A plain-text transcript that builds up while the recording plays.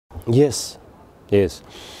Yes, yes.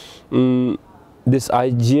 This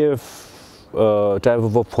IGF type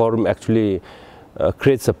of a forum actually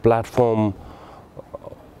creates a platform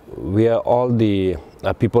where all the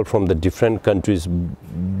people from the different countries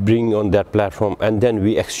bring on that platform, and then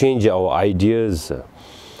we exchange our ideas,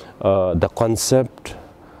 the concept,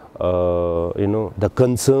 the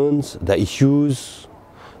concerns, the issues,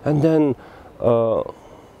 and then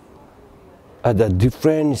the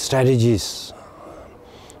different strategies.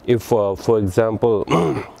 If, for example,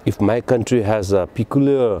 if my country has a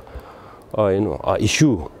peculiar,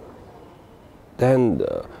 issue, then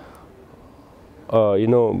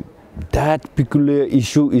that peculiar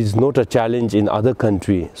issue is not a challenge in other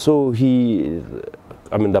country. So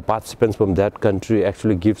the participants from that country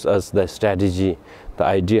actually gives us the strategy, the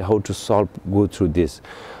idea how to go through this.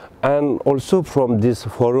 And also from this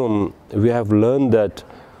forum, we have learned that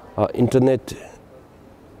internet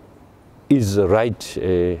is the right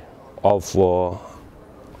of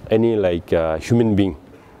any human being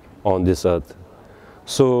on this earth.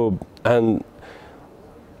 So, and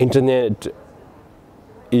internet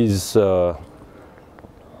is a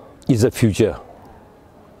future.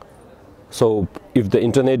 So if the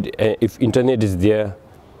internet is there,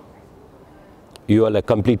 you are a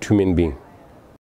complete human being.